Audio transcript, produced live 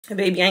And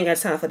baby, I ain't got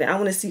time for that. I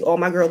want to see all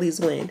my girlies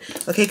win.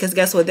 Okay, because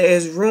guess what? There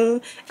is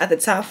room at the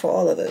top for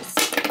all of us.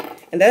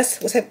 And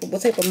that's what type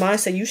of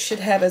mindset you should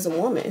have as a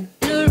woman.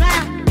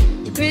 Around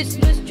the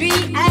Christmas tree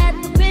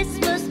at the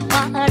Christmas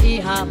party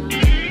hop.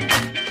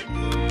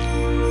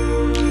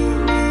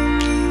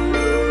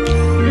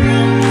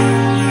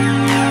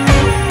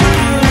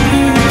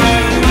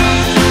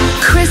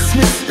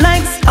 Christmas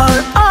lights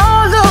are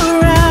all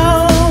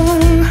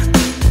around.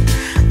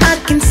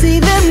 I can see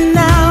them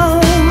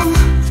now.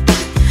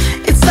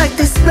 It's like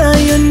they spell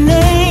your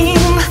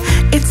name.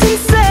 It's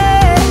insane.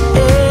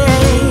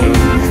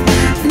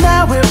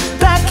 Now we're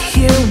back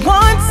here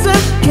once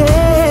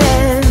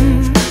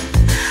again.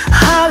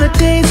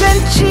 Holidays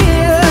and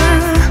cheer.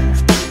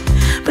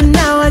 But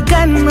now I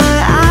got my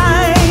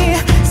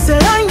eye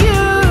set on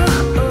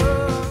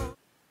you.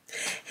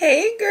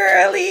 Hey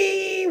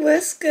girly,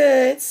 what's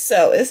good?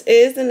 So it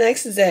is the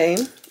next day.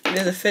 It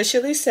is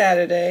officially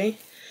Saturday.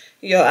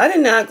 Yo, I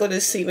did not go to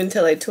sleep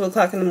until like 2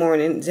 o'clock in the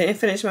morning. Didn't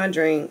finish my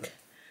drink.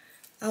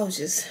 I was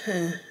just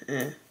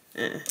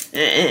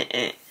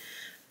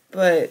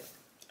but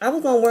I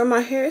was gonna wear my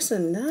hair. It's a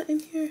knot in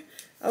here.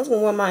 I was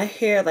gonna wear my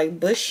hair like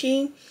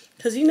bushy,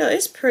 cause you know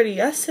it's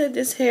pretty. I said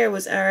this hair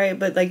was alright,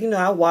 but like, you know,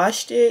 I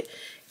washed it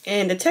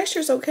and the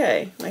texture's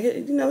okay. Like,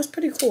 you know, it's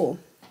pretty cool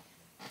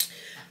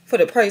for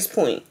the price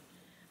point.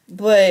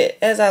 But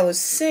as I was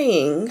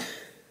saying,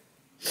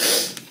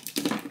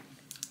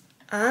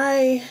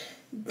 I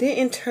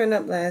didn't turn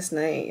up last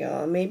night,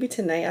 y'all. Maybe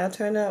tonight I'll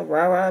turn up.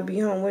 Rara be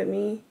home with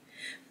me.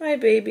 My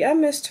baby, I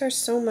missed her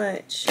so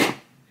much.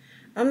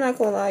 I'm not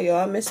gonna lie, y'all.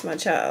 I missed my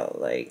child.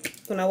 Like,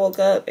 when I woke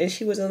up and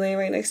she wasn't laying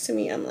right next to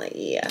me, I'm like,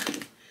 yeah.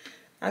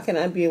 I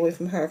cannot be away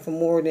from her for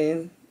more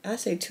than, I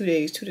say 2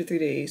 days, 2 to 3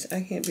 days.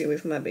 I can't be away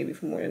from my baby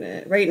for more than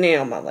that. Right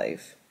now in my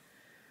life.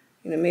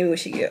 You know, maybe when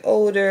she get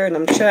older and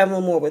I'm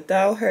traveling more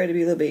without her, it'll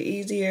be a little bit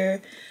easier.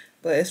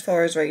 But as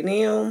far as right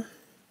now,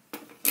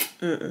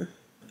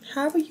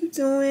 How are you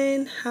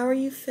doing? How are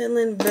you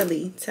feeling?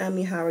 Really, tell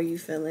me, how are you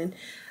feeling?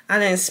 I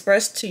done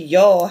expressed to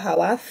y'all how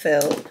I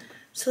felt.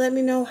 So let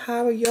me know,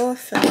 how are y'all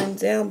feeling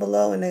down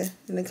below in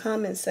the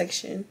comment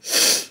section.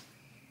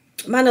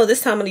 I know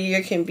this time of the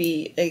year can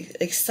be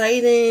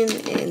exciting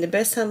and the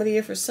best time of the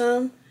year for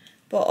some.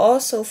 But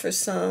also for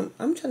some,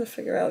 I'm trying to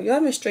figure out. Y'all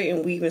been straight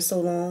and weaving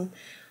so long.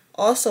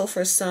 Also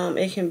for some,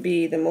 it can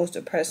be the most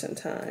depressing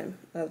time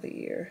of the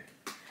year.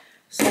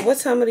 So what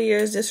time of the year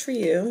is this for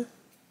you?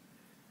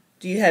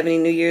 Do you have any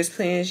New Year's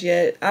plans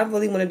yet? I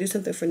really want to do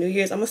something for New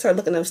Year's. I'm going to start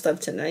looking up stuff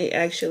tonight,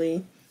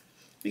 actually.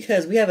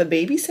 Because we have a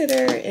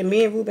babysitter, and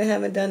me and Ruben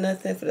haven't done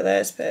nothing for the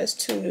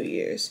past 2 New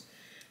Years.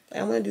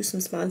 I want to do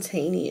some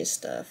spontaneous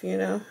stuff, you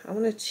know? I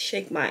want to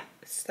shake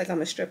it's like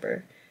I'm a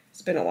stripper.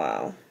 It's been a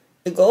while.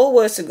 The goal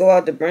was to go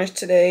out to brunch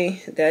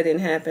today. That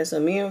didn't happen. So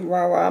me and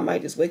Rara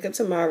might just wake up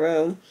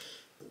tomorrow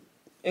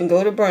and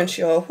go to brunch,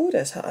 y'all. Whew,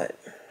 that's hot.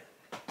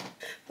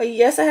 But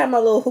yes, I had my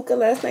little hookah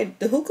last night.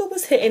 The hookah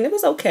was hitting. It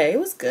was okay. It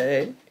was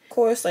good. Of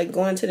course, like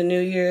going into the New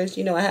Year's,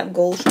 you know, I have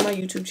goals for my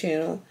YouTube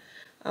channel.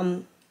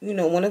 You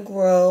know, want to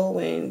grow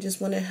and just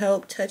want to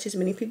help touch as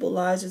many people's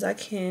lives as I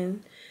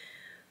can.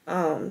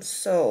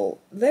 So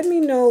let me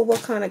know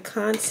what kind of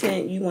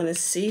content you want to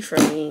see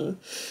from me.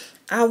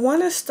 I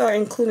want to start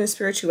including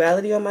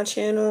spirituality on my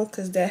channel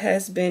because that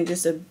has been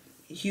just a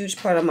huge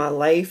part of my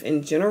life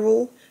in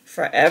general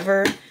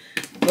forever.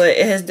 But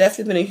it has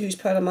definitely been a huge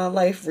part of my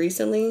life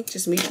recently.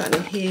 Just me trying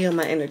to heal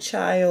my inner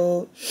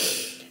child.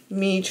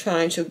 Me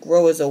trying to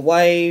grow as a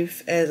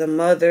wife, as a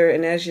mother,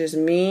 and as just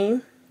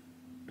me.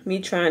 Me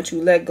trying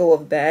to let go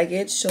of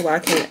baggage so I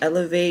can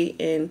elevate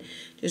and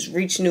just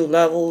reach new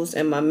levels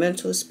in my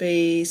mental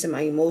space, in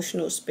my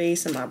emotional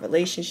space, in my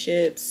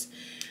relationships.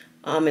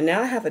 And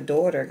now I have a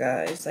daughter,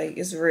 guys. Like,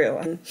 it's real.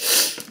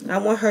 I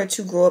want her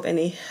to grow up in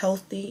a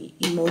healthy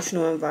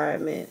emotional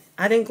environment.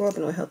 I didn't grow up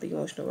in a healthy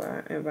emotional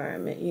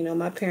environment. You know,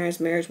 my parents'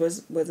 marriage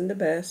wasn't the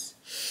best.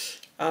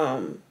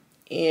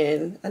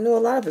 And I know a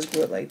lot of us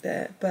grew up like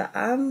that. But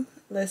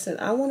listen,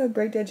 I want to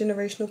break that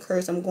generational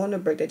curse. I'm going to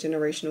break that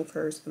generational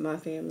curse in my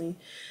family.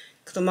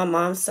 Because on my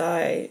mom's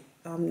side,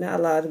 not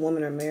a lot of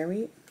women are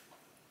married.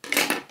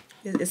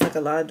 It's like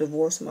a lot of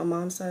divorce on my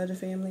mom's side of the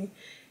family.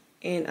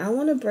 And I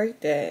want to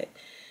break that.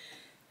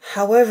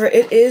 However,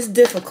 it is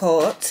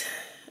difficult.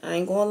 I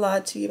ain't going to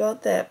lie to you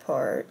about that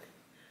part.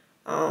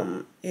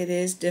 It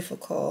is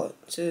difficult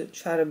to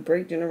try to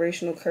break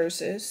generational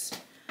curses.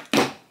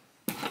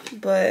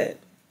 But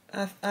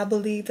I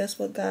believe that's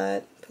what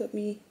God put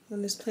me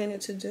on this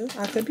planet to do.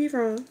 I could be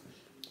wrong,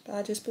 but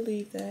I just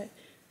believe that.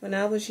 When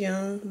I was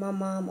young, my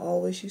mom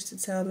always used to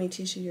tell me,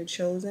 Tisha, you're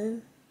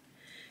chosen.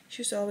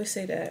 She used to always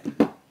say that.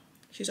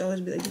 She used to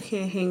always be like, you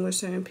can't hang with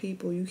certain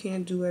people. You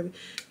can't do everything.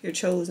 You're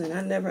chosen.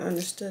 I never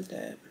understood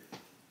that.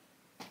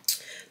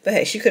 But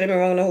hey, she could have been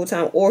wrong the whole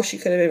time, or she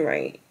could have been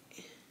right.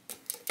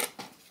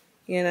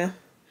 You know?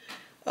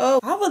 Oh,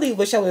 I really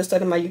wish I would have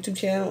started my YouTube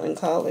channel in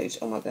college.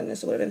 Oh my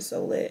goodness, it would have been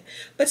so lit.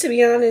 But to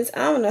be honest,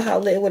 I don't know how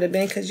lit it would have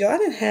been, because y'all, I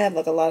didn't have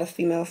like a lot of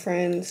female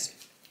friends.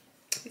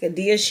 Like at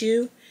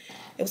DSU,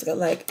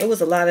 it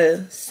was a lot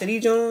of city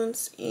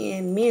Johns,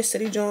 and me and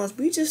city Johns,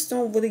 we just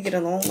don't really get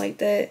along like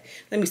that.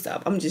 Let me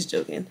stop. I'm just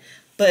joking.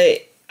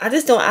 But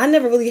I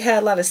never really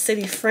had a lot of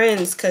city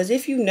friends, because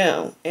if you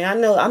know, and I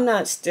know I'm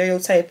not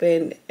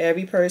stereotyping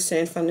every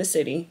person from the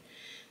city.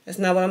 That's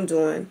not what I'm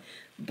doing.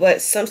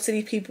 But some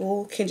city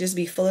people can just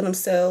be full of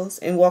themselves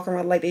and walk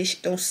around like they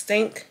don't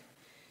stink.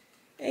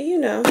 And you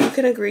know, you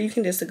can agree, you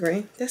can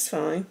disagree. That's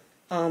fine.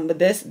 But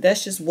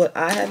that's just what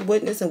I have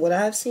witnessed and what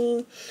I've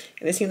seen.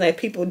 And it seems like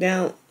people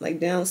down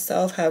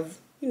south have,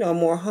 you know,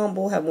 more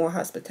humble, have more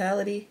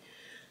hospitality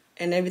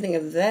and everything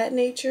of that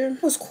nature.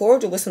 I was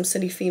cordial with some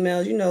city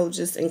females, you know,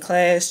 just in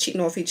class,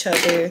 cheating off each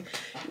other,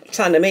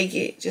 trying to make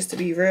it, just to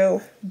be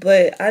real.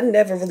 But I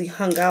never really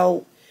hung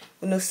out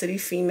with no city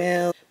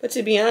female. But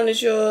to be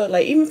honest, y'all,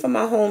 like, even from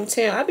my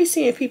hometown, I be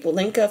seeing people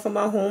link up from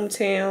my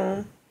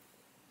hometown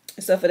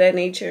and stuff of that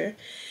nature.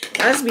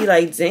 I just be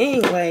like,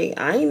 dang, like,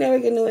 I ain't never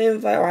get no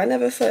invite, or I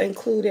never felt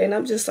included. And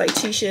I'm just like,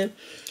 Tisha,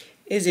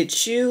 is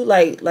it you?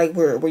 Like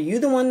were you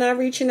the one not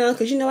reaching out?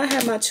 Because, you know, I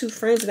had my 2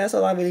 friends, and that's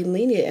all I really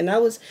needed. And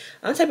I'm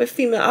the type of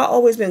female, I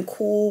always been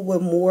cool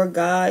with more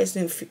guys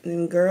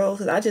than girls,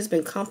 because I just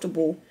been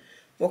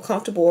more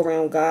comfortable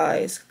around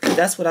guys, because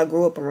that's what I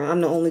grew up around.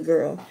 I'm the only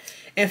girl.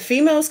 And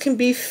females can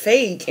be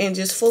fake and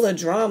just full of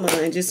drama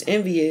and just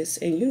envious.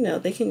 And, you know,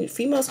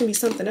 females can be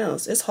something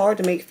else. It's hard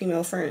to make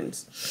female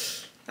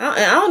friends. I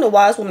don't know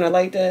why women are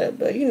like that,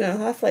 but, you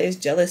know, I feel like it's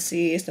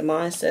jealousy. It's the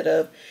mindset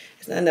of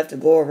it's not enough to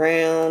go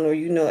around, or,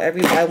 you know,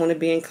 everybody want to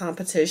be in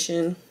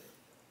competition.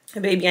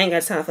 And baby, I ain't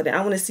got time for that.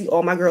 I want to see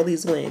all my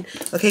girlies win.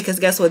 Okay, because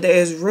guess what? There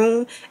is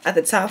room at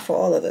the top for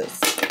all of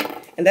us.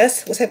 And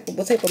that's what type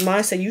of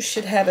mindset you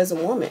should have as a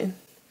woman.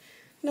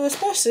 You know,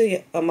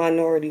 especially a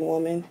minority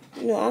woman.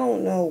 You know, I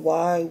don't know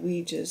why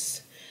we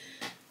just...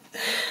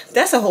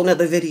 That's a whole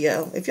nother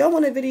video. If y'all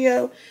want a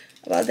video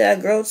about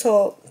that girl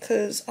talk,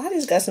 because I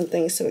just got some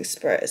things to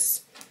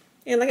express.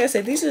 And like I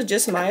said, these are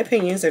just my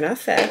opinions. They're not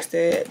facts.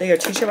 They are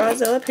Tisha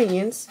Rozelle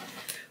opinions.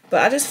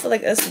 But I just feel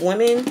like us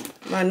women,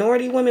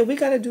 minority women, we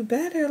got to do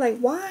better. Like,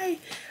 why,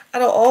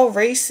 out of all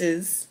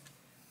races,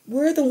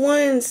 we're the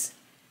ones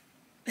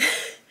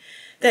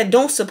that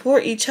don't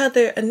support each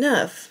other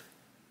enough?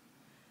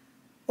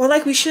 Or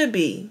like we should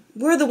be.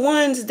 We're the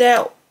ones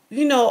that,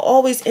 you know,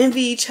 always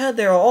envy each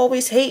other, or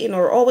always hating,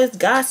 or always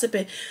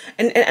gossiping.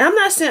 And I'm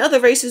not saying other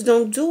races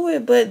don't do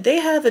it, but they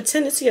have a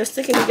tendency of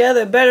sticking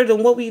together better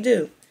than what we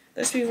do.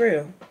 Let's be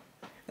real.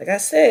 Like I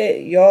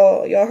said,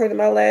 y'all heard in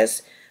my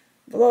last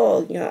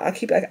vlog, you know, I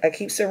keep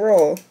it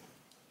raw.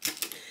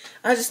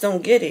 I just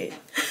don't get it.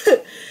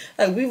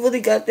 Like, we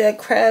really got that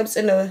crabs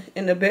in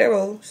the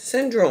barrel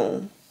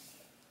syndrome.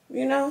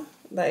 You know?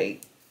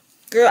 Like,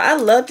 girl, I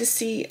love to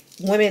see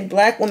women,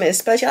 black women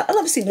especially. I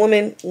love to see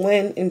women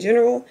win in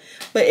general.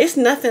 But it's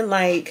nothing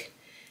like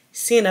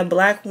seeing a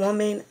black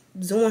woman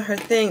doing her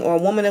thing, or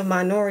a woman of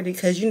minority.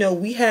 Because, you know,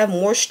 we have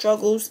more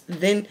struggles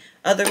than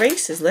other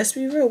races. Let's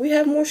be real. We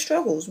have more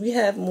struggles. We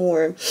have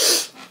more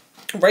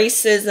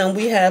racism.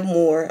 We have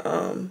more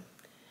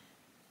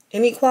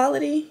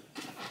inequality.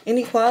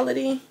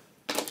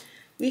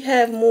 We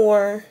have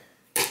more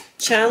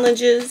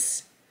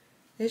challenges.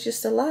 It's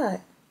just a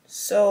lot.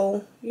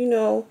 So, you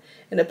know,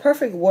 in a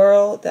perfect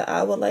world that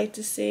I would like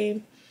to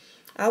see,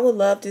 I would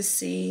love to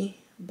see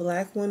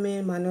black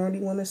women, minority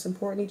women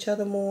supporting each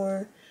other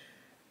more.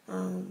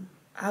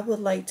 I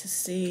would like to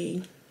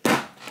see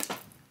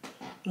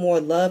more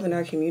love in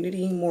our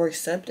community, more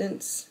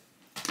acceptance,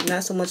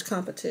 not so much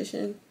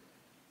competition.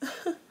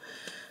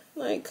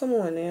 Like, come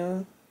on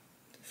now.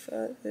 The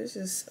fuck? It's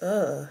just,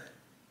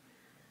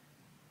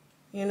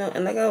 you know,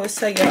 and like I always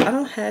say, y'all, I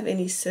don't have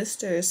any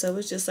sisters, so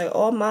it's just like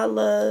all my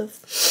love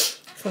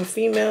from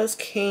females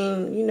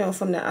came, you know,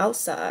 from the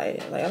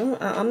outside. Like,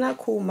 I'm not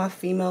cool with my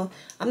female.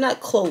 I'm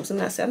not close. I'm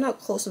not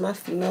close to my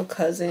female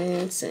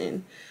cousins,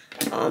 and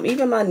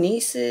even my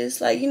nieces.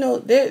 Like, you know,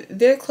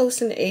 they're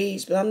close in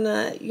age, but I'm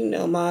not. You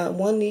know, my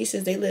one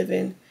nieces, they live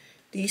in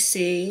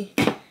DC,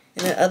 and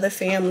the other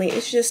family,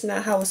 it's just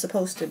not how it's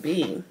supposed to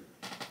be.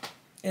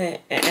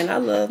 And I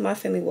love my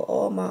family with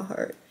all my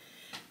heart.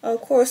 Of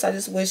course, I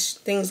just wish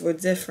things were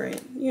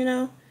different, you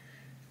know?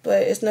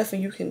 But it's nothing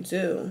you can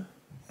do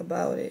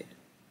about it.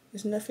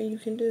 There's nothing you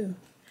can do.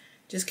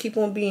 Just keep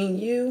on being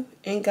you,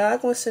 and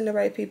God gonna send the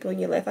right people in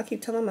your life. I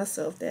keep telling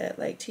myself that,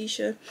 like,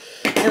 Tisha.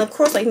 And of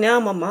course, like, now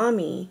I'm a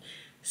mommy,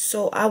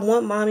 so I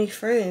want mommy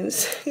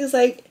friends. It's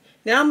like,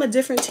 now I'm a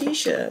different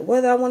Tisha,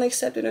 whether I want to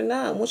accept it or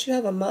not. Once you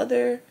have a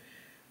mother,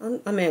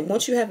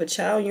 once you have a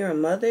child and you're a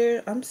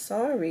mother, I'm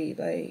sorry,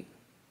 like,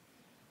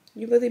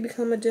 you really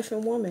become a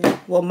different woman.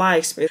 Well, my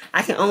experience.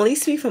 I can only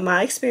speak from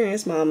my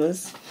experience,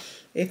 mamas.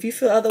 If you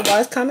feel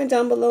otherwise, comment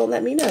down below and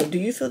let me know. Do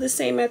you feel the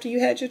same after you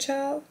had your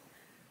child?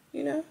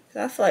 You know? 'Cause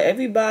I feel like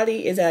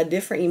everybody is at a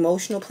different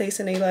emotional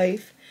place in their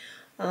life.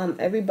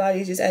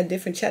 Everybody's just at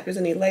different chapters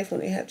in their life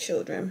when they have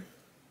children.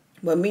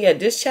 But me at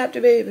this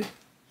chapter, baby,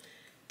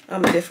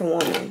 I'm a different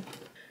woman.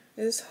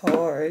 It's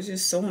hard. It's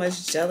just so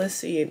much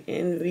jealousy and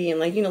envy.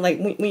 And, like, you know, like,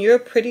 when you're a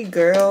pretty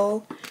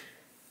girl,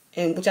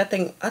 And which I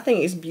think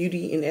is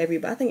beauty in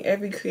everybody. I think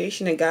every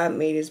creation that God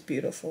made is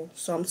beautiful.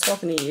 So I'm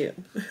talking to you.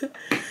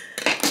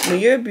 When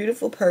you're a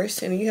beautiful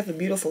person and you have a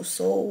beautiful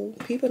soul,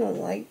 people don't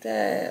like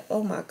that.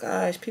 Oh my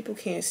gosh, people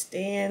can't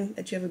stand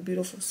that you have a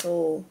beautiful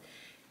soul.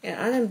 And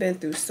I done been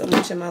through so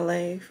much in my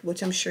life,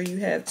 which I'm sure you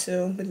have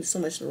too. Been through so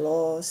much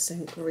loss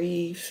and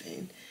grief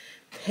and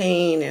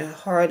pain and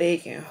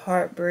heartache and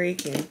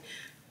heartbreak and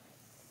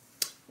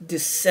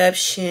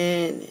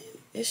deception.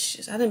 It's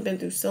just, I done been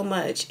through so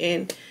much,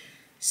 and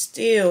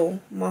still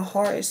my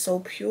heart is so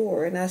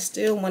pure, and I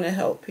still want to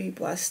help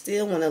people. I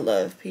still want to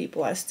love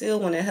people. I still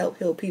want to help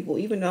heal people,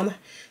 even though I'm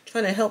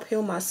trying to help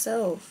heal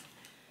myself.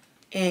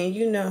 And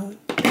you know,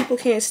 people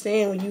can't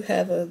stand when you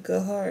have a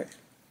good heart.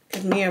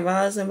 Because me and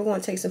Rosalind, we're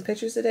going to take some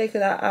pictures today,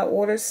 because I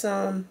ordered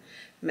some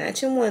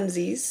matching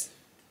onesies.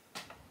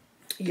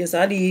 Yes,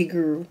 I did,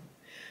 girl.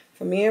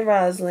 For me and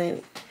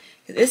Rosalind.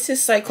 It's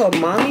this site called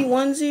Mommy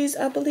Onesies,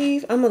 I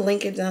believe. I'm going to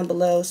link it down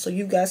below so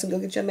you guys can go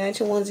get your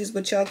matching onesies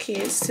with your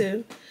kids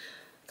too.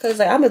 Because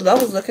like, I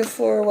was looking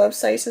for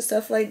websites and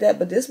stuff like that.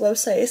 But this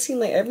website, it seemed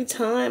like every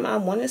time I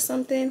wanted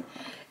something,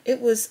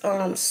 it was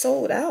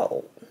sold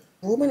out.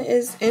 Ruben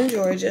is in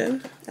Georgia.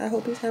 I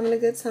hope he's having a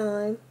good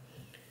time.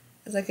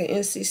 It's like an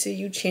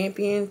NCCU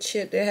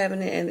championship they're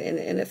having in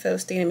the NFL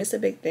stadium. It's a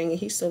big thing, and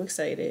he's so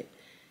excited.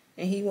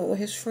 And he went with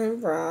his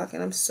friend Rock,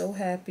 and I'm so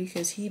happy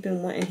because he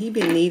been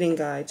needing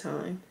guide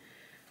time.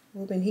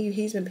 Ruben, he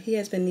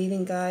has been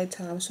needing guide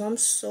time, so I'm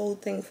so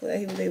thankful that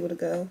he was able to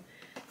go.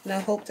 And I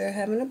hope they're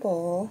having a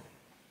ball.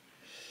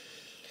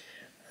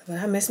 But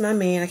I miss my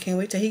man. I can't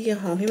wait till he get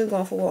home. He been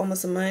gone for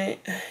almost a month.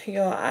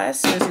 Y'all, I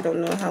seriously don't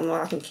know how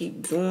long I can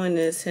keep doing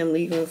this. Him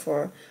leaving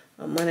for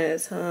a month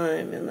at a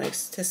time, and like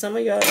to some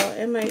of y'all,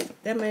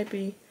 that might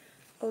be,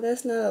 oh,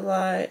 that's not a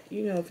lot,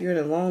 you know, if you're in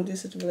a long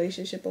distance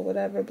relationship or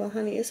whatever. But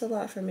honey, it's a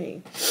lot for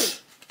me.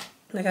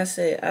 Like I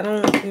said, I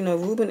don't, you know,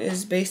 Ruben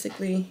is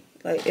basically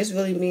like, it's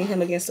really me and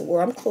him against the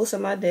world. I'm close to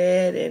my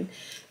dad, and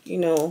you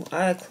know,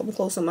 I'm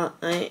close to my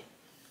aunt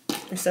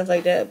and stuff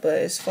like that. But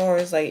as far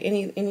as like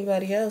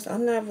anybody else,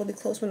 I'm not really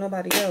close with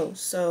nobody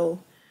else. So,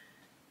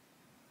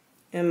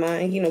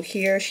 and you know,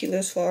 Kiera, she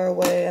lives far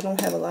away. I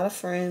don't have a lot of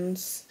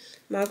friends.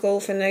 My goal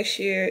for next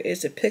year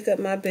is to pick up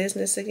my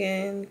business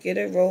again, get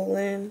it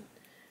rolling,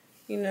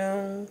 you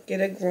know,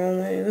 get it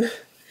growing.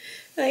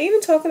 Now,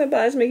 even talking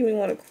about it's making me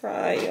want to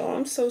cry, y'all.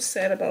 I'm so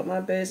sad about my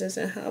business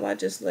and how I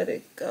just let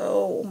it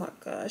go. Oh my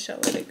gosh, I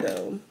let it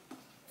go.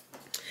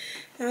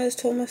 And I just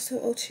told myself,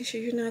 oh, Tisha,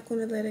 you're not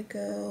going to let it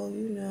go,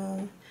 you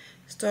know.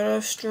 Start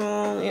off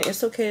strong, and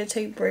it's okay to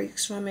take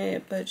breaks from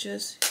it, but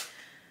just,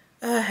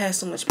 I had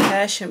so much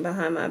passion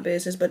behind my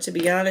business. But to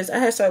be honest, I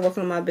had started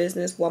working on my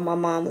business while my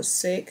mom was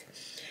sick.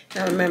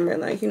 And I remember,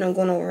 like, you know,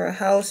 going over her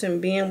house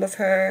and being with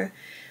her.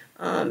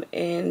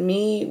 And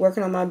me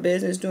working on my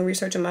business, doing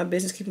research on my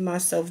business, keeping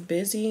myself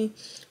busy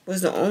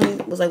was like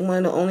one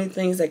of the only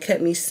things that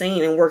kept me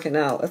sane and working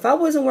out. If I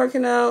wasn't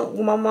working out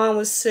when my mom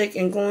was sick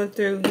and going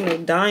through, you know,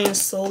 dying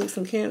slowly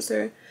from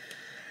cancer,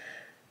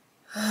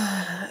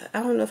 I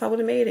don't know if I would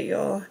have made it,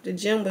 y'all. The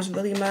gym was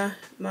really my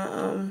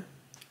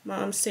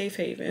safe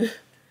haven.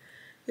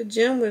 The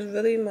gym was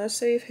really my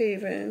safe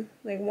haven.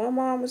 Like, when my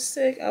mom was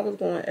sick, I was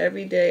going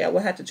every day. I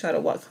would have to try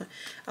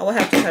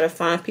to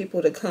find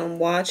people to come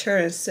watch her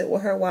and sit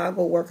with her while I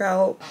go work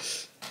out.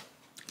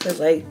 Because,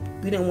 like,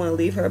 we didn't want to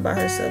leave her by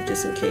herself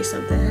just in case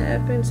something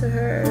happened to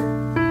her.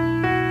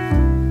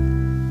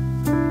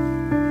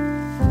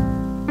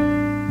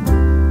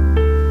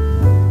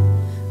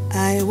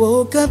 I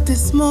woke up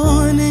this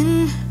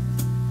morning,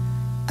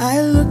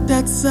 I looked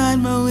outside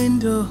my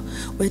window,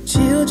 where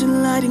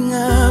children lighting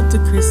up the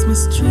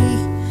Christmas tree,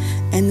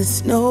 and the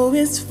snow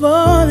is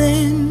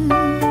falling.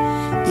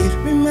 It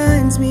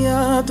reminds me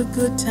of the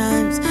good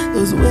times,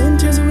 those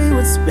winters we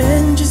would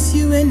spend, just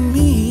you and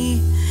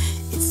me.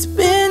 It's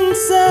been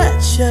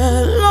such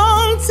a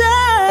long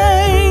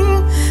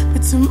time,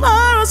 but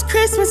tomorrow's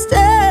Christmas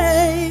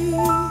Day,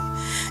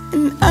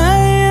 and I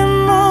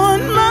am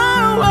on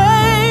my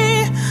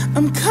way.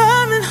 I'm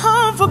coming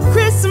home for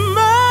Christmas.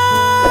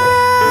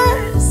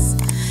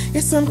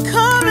 Yes, I'm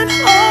coming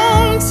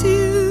home to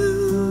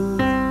you.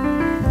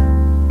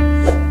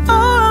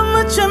 Oh, how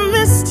much I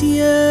missed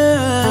you.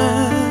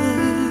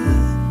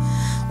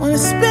 Wanna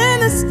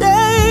spend this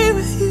day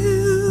with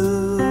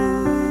you.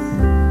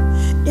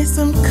 Yes,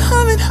 I'm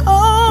coming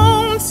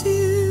home to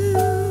you.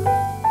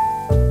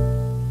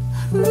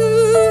 Ooh.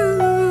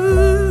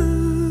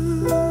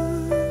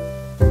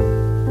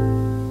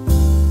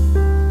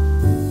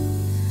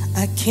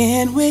 I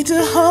can't wait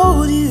to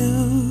hold you.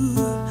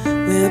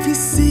 We'll be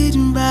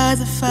sitting by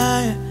the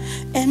fire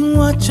and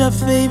watch our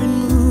favorite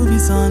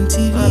movies on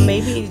TV.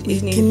 Maybe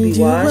these need to be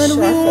washed.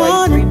 So I feel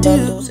like 3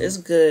 bundles is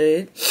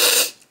good.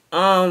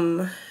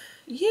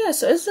 Yeah,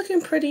 so it's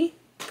looking pretty,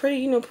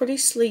 you know, pretty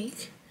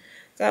sleek.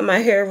 Got my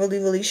hair really,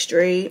 really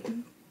straight.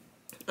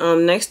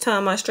 Next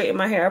time I straighten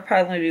my hair, I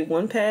probably want to do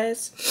 1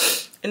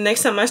 pass. And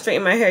next time I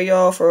straighten my hair,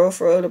 y'all, for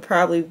real, it'll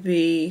probably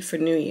be for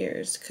New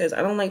Year's. Because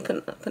I don't like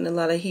putting a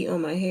lot of heat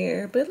on my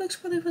hair. But it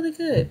looks really, really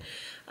good.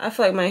 I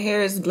feel like my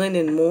hair is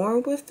blending more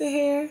with the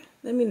hair.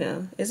 Let me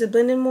know. Is it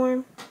blending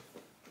more?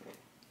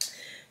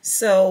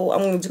 So I'm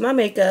going to do my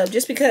makeup.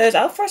 Just because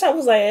at first I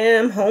was like,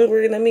 I'm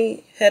hungry. Let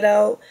me head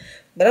out.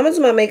 But I'm going to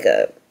do my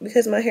makeup.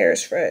 Because my hair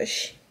is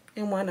fresh.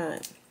 And why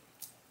not?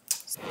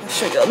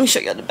 Let me show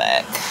y'all the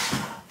back.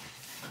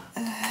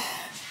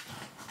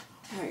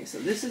 Alright, so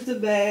this is the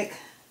back.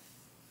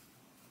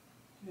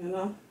 You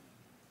know?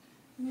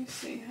 Let me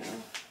see how.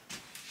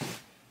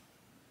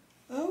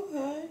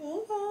 Okay.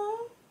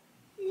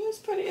 Yeah, it's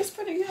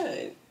pretty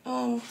good.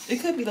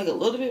 It could be like a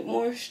little bit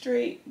more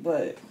straight,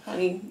 but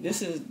honey,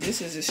 this is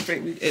as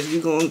straight as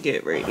you gonna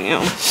get right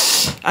now.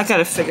 I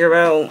gotta figure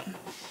out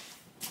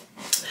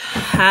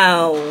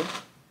how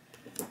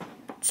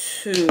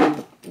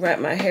to wrap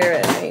my hair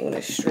at night when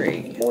it's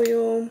straight.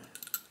 Oil.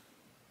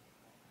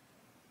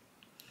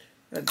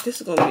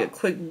 This is gonna be a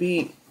quick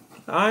beat.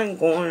 I ain't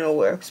going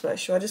nowhere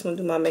special. I just want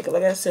to do my makeup.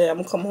 Like I said, I'm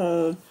gonna come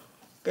home,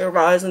 get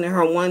Rising in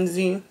her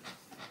onesie.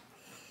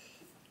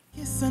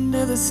 Yes,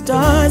 under the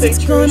stars, it's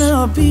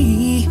gonna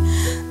be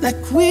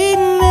like we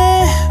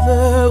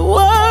never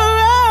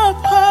were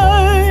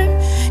apart.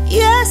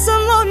 Yes,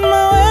 I'm on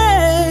my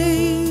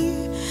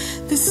way.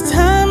 This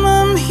time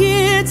I'm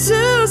here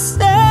to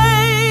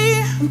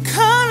stay. I'm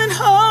coming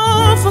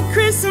home for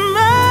Christmas.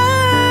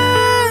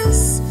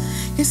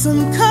 Yes,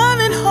 I'm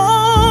coming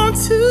home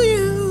to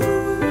you.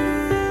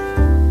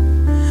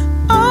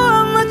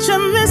 I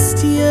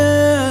missed you.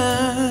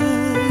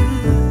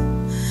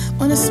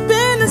 Wanna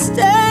spend this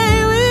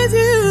day with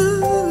you.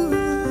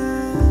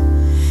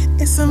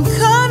 Yes, I'm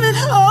coming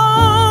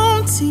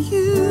home to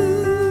you.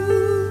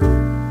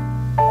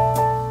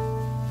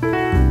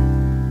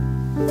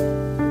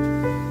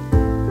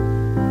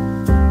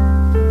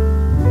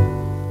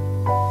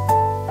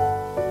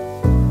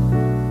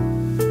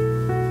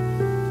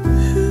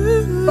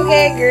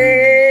 Okay,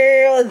 girl.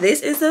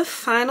 This is the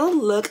final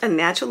look, a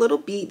natural little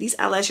beat. These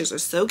eyelashes are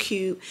so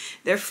cute.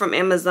 They're from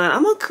Amazon.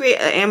 I'm gonna create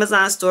an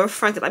Amazon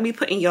storefront because I be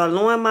putting y'all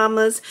on,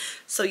 mamas.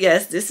 So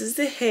yes, this is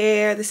the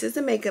hair, this is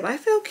the makeup. I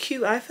feel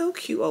cute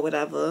or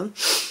whatever.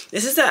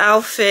 This is the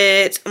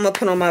outfit. I'm gonna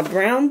put on my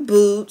brown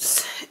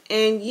boots,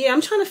 and yeah,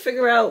 I'm trying to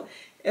figure out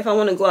if I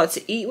want to go out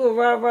to eat with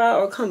Rara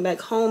or come back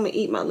home and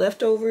eat my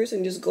leftovers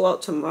and just go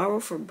out tomorrow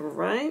for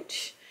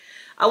brunch.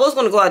 I was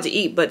gonna go out to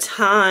eat, but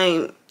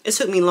it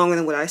took me longer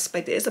than what I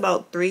expected. It's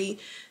about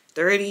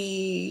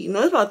 3:30. No,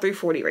 it's about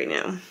 3:40 right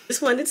now.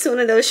 Just wanted to tune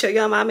in to show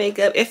y'all my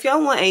makeup. If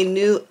y'all want a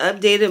new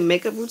updated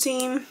makeup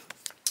routine,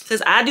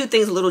 because I do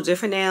things a little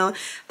different now.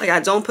 Like, I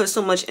don't put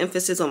so much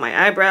emphasis on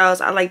my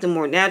eyebrows. I like them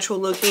more natural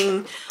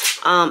looking,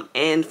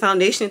 and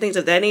foundation and things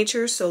of that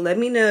nature. So let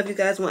me know if you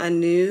guys want a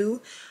new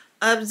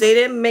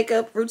updated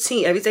makeup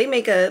routine, everyday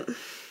makeup.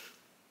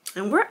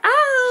 And we're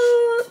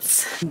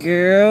out.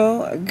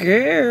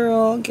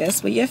 Girl,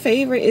 guess where your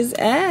favorite is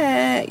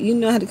at? You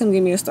know how to come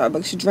get me a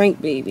Starbucks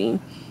drink, baby.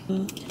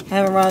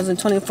 Having Rosin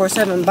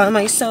 24/7 by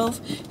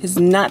myself has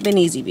not been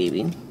easy,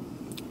 baby.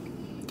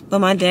 But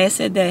my dad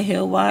said that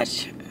he'll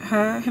watch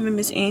him and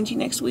Miss Angie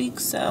next week.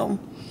 So,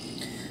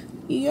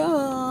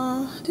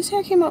 yeah. This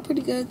hair came out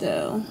pretty good,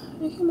 though.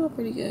 It came out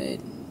pretty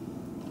good.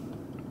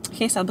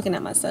 Can't stop looking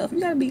at myself. You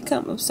gotta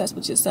become obsessed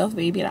with yourself,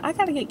 baby. I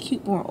gotta get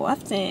cute more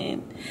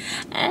often.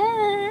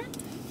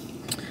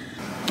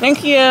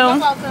 Thank you. You're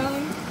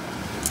welcome.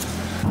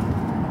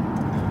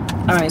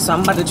 Alright, so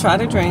I'm about to try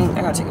the drink.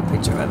 I gotta take a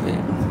picture of it.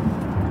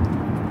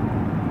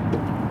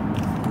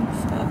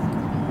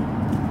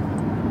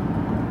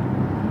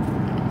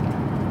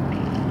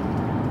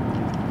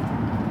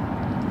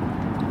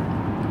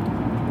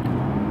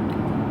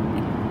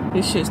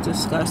 This shit's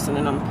disgusting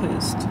and I'm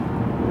pissed.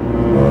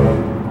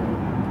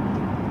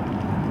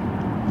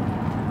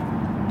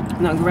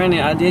 Now, granted,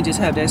 I did just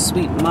have that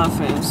sweet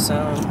muffin, so.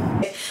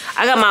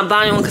 I got my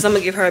bonnet on because I'm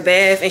going to give her a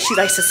bath, and she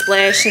likes to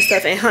splash and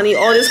stuff. And honey,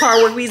 all this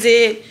hard work we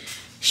did,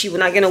 she will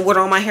not get no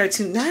water on my hair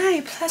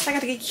tonight. Plus, I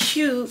got to get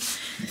cute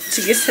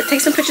to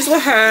take some pictures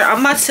with her. I'm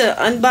about to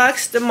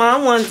unbox the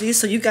mom onesie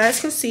so you guys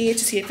can see it,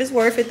 to see if it's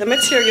worth it, the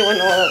material and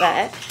all of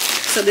that.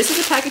 So this is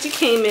the package it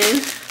came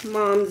in.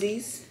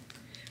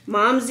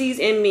 Momsies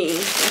and Me.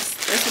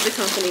 That's what the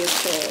company is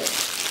called.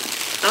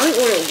 I only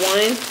ordered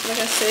one. Like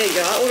I said,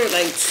 y'all, I ordered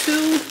like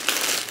 2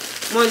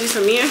 onesies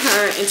for me and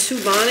her and 2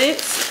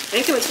 bonnets. I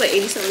think it was like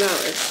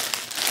 $80-something.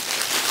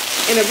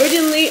 And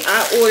originally,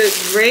 I ordered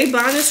gray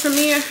bonnets for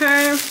me and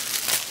her,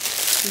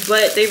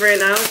 but they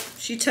ran out.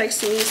 She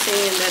texted me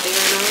saying that they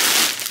ran out.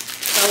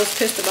 So I was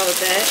pissed about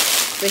that.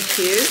 But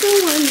here's the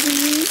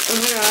onesie. Oh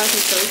my gosh,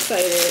 I'm so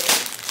excited.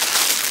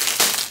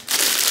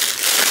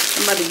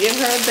 I'm about to give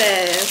her a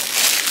bath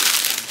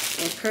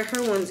and put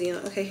her onesie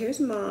on. Okay, here's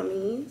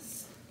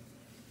mommy's.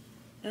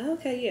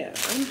 Okay, yeah,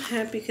 I'm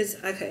happy because,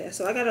 okay,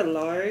 so I got a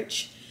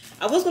large.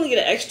 I was going to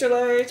get an extra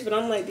large, but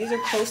I'm like, these are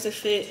close to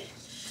fit.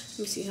 Let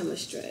me see how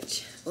much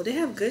stretch. Oh, they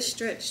have good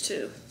stretch,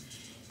 too.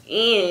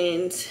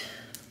 And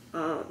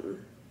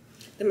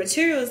the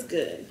material is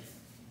good.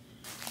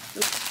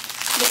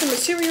 But the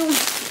material,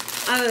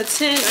 out of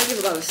 10, I give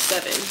about a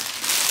 7.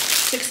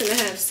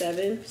 6.5,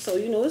 7. So,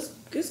 you know, it's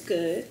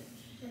good.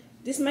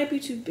 This might be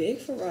too big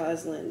for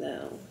Rosalind,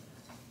 though.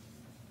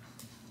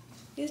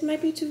 This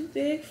might be too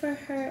big for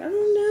her. I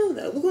don't know,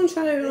 though. We're going to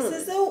try it on. This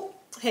is the...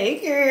 Hey,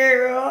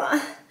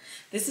 girl.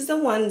 This is the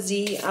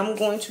onesie. I'm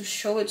going to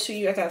show it to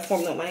you. I got to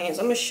form up my hands.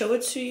 I'm going to show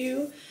it to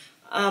you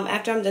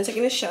after I'm done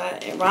taking a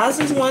shot. And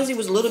Rosalind's onesie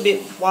was a little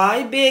bit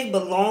wide, big,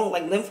 but long,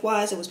 like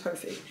lengthwise. It was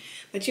perfect.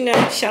 But, you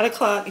know, shot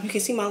o'clock. If you can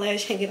see my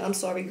lash hanging, I'm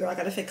sorry, girl. I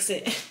got to fix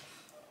it.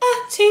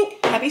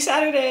 Tink. Happy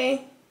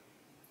Saturday.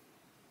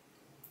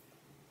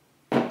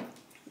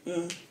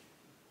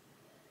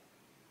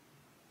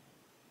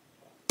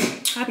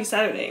 Happy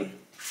Saturday.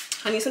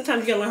 Honey,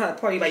 sometimes you gotta learn how to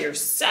party by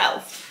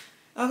yourself.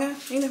 Okay?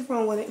 Ain't nothing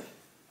wrong with it.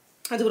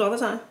 I do it all the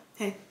time.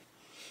 Hey.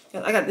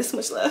 I got this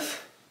much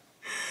left.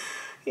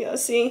 Yeah,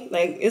 see?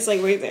 Like, it's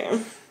like right there.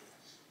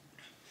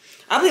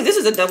 I believe this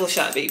is a double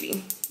shot,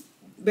 baby.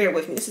 Bear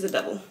with me. This is a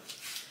double.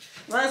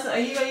 Rosa, are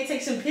you ready to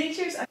take some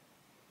pictures?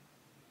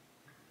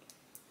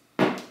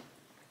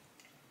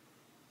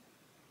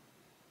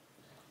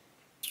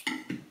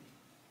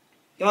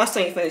 Y'all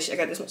still ain't finished. I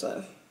got this much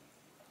left.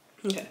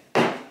 Okay.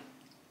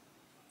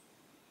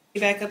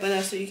 Back up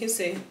enough so you can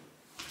see.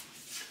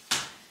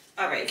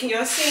 Alright, can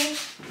y'all see?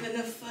 In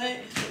the foot?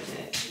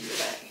 Okay,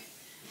 back.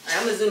 Alright,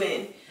 I'm gonna zoom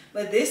in.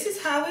 But this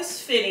is how it's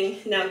fitting.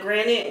 Now,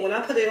 granted, when I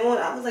put it on,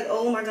 I was like,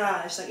 oh my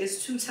gosh, like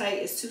it's too tight,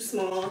 it's too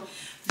small.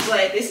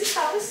 But this is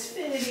how it's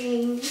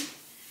fitting.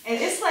 And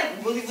it's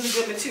like really, really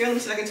good material. Let me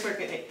see if I can twerk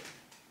in it.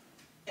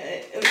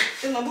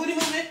 Is my booty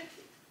moving?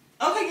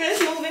 Okay, good,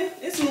 it's moving.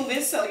 It's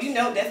moving, so you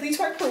know, definitely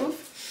twerk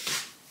proof.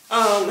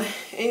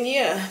 And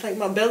yeah, like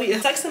my belly,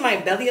 it's flexing my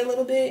belly a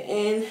little bit,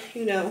 and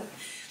you know,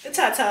 the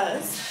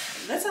tatas.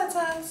 The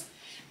tatas.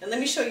 And let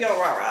me show y'all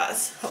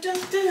rah-rahs.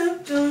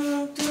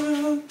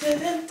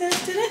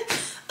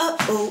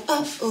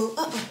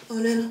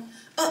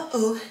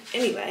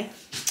 Anyway,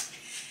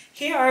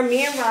 here are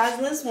me and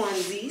Rosalind's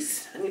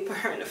onesies. Let me put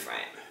her in the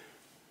front.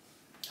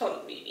 Hold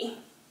on, baby.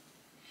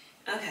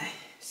 Okay,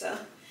 so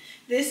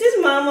this is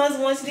Mama's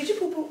onesie. Did you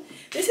poo-poo?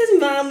 This is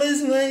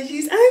Mama's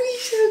onesies. Aren't we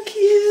so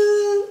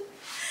cute?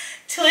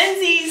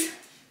 Twinsies.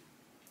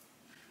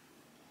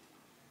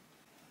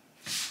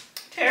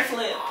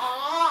 Carefully.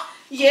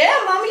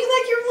 Yeah, Mama, you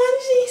like your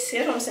onesie? See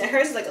what I'm saying?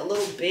 Hers is like a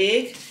little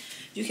big.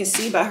 You can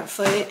see by her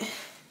foot.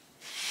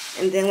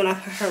 And then when I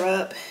put her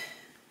up.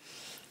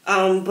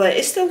 But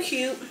it's still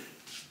cute.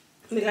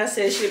 Like I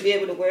said, she'll be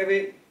able to wear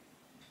it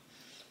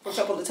for a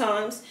couple of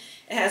times.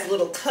 It has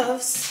little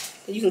cuffs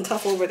that you can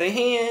cuff over their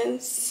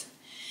hands.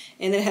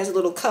 And then it has a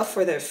little cuff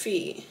for their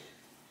feet.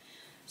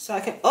 So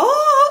I can,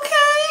 oh,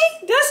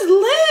 okay. That's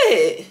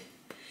lit.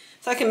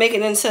 So I can make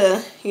it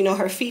into, you know,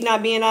 her feet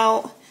not being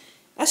out.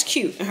 That's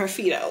cute. And her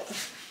feet out.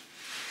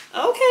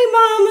 Okay,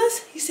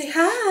 mamas. You say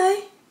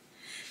hi.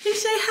 You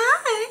say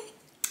hi.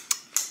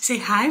 Say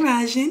hi,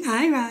 Rajan.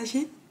 Hi,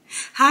 Rajan.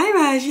 Hi,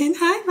 Rajan.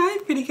 Hi,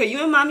 Rajan. Pretty good.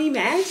 You and Mommy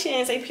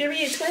matching. Say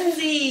period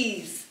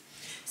twinsies.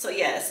 So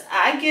yes,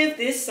 I give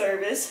this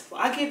service,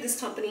 well, I give this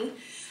company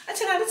a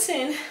 10 out of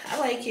 10. I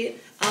like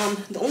it.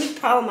 The only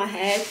problem I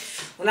had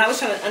when I was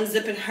trying to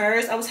unzip in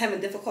hers, I was having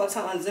a difficult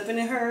time unzipping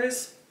in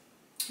hers.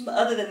 But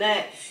other than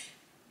that,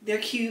 they're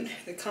cute,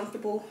 they're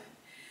comfortable,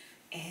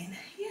 and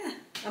yeah,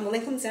 I'm gonna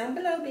link them down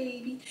below,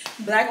 baby.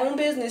 Black owned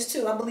business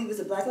too. I believe it's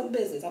a black owned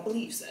business. I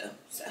believe so.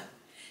 So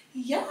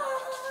yeah.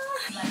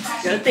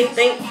 Go think.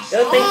 Hey.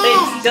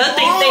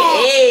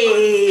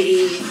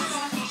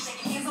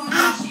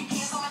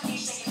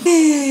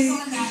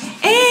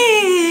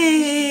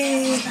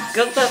 Hey.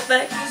 Go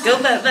back. Go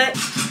back.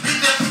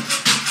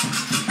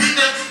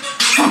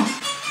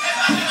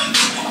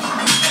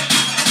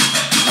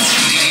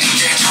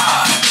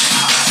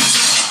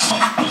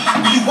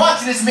 You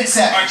watching this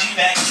mix-up? RG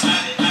back.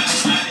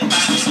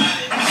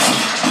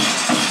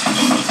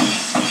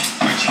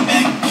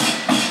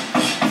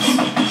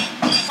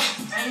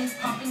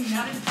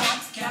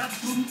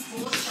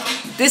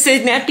 This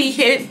is nappy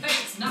hit.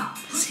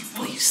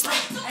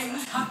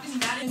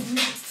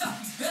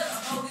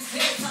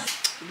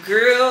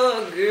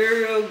 Girl.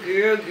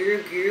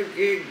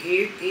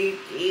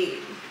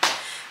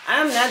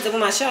 I'm not done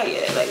with my shot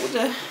yet. Like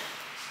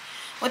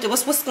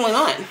what's going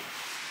on?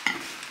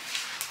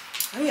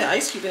 Oh yeah,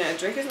 ice cube in that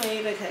drink is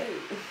made like hey.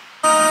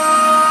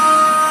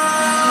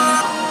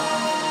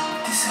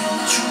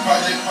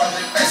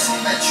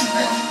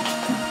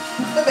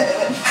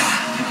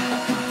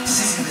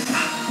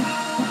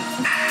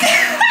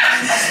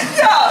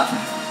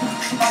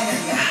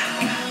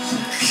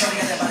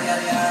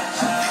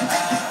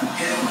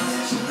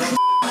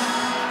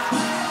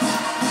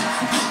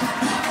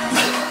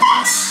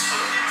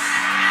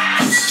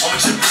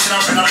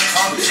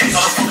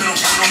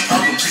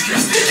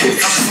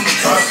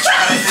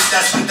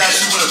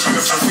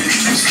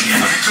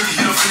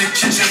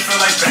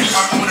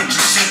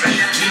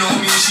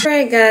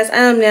 Alright guys, I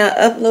am now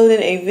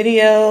uploading a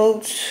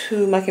video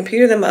to my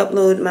computer. Then I'm going to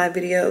upload my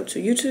video to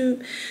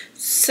YouTube.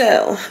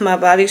 So, my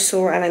body's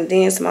sore. I done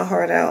danced my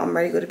heart out. I'm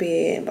ready to go to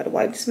bed. I'm about to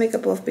wipe this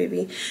makeup off,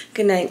 baby.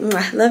 Good night.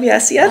 Mwah. Love y'all.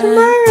 See y'all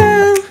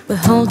tomorrow. We're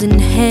holding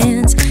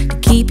hands to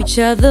keep each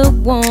other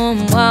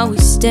warm while we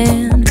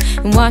stand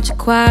and watch a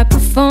choir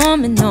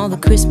performing all the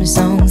Christmas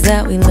songs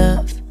that we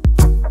love.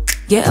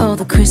 Yeah, all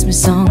the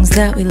Christmas songs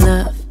that we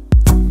love.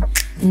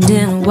 And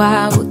in a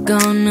while we're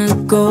gonna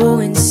go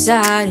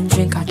inside and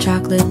drink our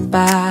chocolate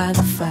by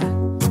the fire.